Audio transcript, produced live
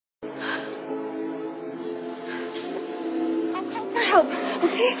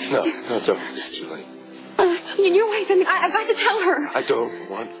okay? No, don't. It's too late. Your wife, I've got to tell her. I don't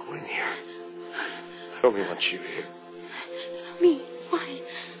want Gwen here. I only want you here. Me? Why?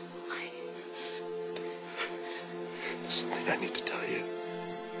 There's something I need to tell you.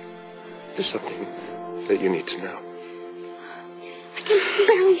 There's something that you need to know. I can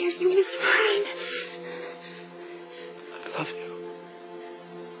barely hear you, Mr. Crane. I love you.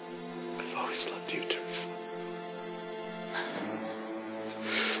 I've always loved you, Teresa.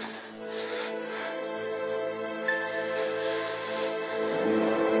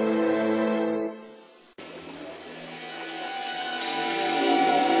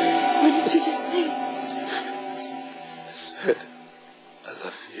 What did you just say? I said, I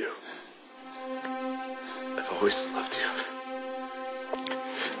love you. I've always loved you.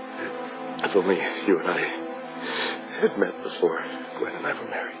 If only you and I had met before Gwen and I were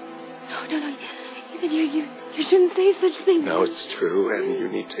married. No. You shouldn't say such things. No, it's true, and you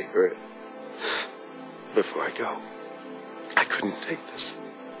need to hear it. Before I go, I couldn't take this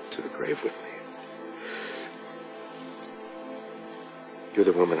to the grave with me. You're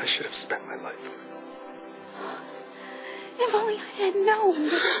the woman I should have spent my life with. If only I had known.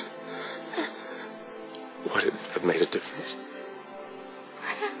 Would it have made a difference?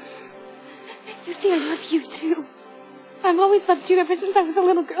 Perhaps. You see, I love you too. I've always loved you ever since I was a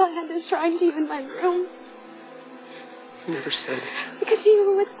little girl. I had this shrine to you in my room. You never said. Because you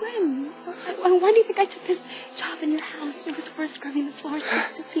were with Gwen. Why do you think I took this job in your house? It was for scrubbing the floors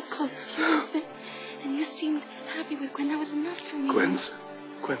just to be close to you. And you seemed happy with Gwen. That was enough for me. Gwen's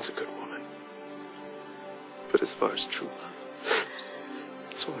a good woman. But as far as true love,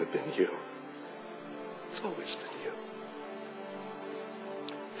 it's only been you. It's always been you.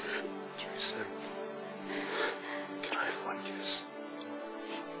 Teresa, can I have one kiss?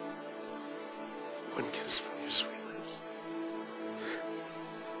 One kiss from your sweet lips.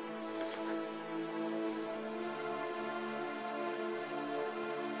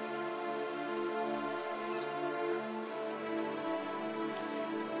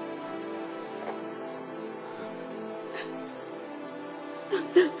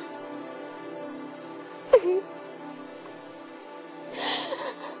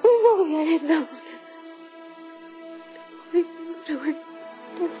 If only I had known. If only we were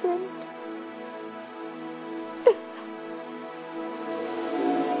different.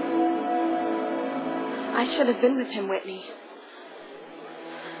 I should have been with him, Whitney.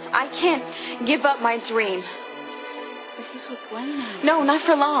 I can't give up my dream. But he's with Gwen now. No, not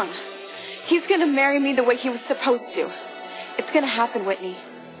for long. He's gonna marry me the way he was supposed to. It's gonna happen, Whitney.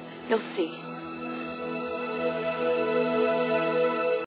 You'll see.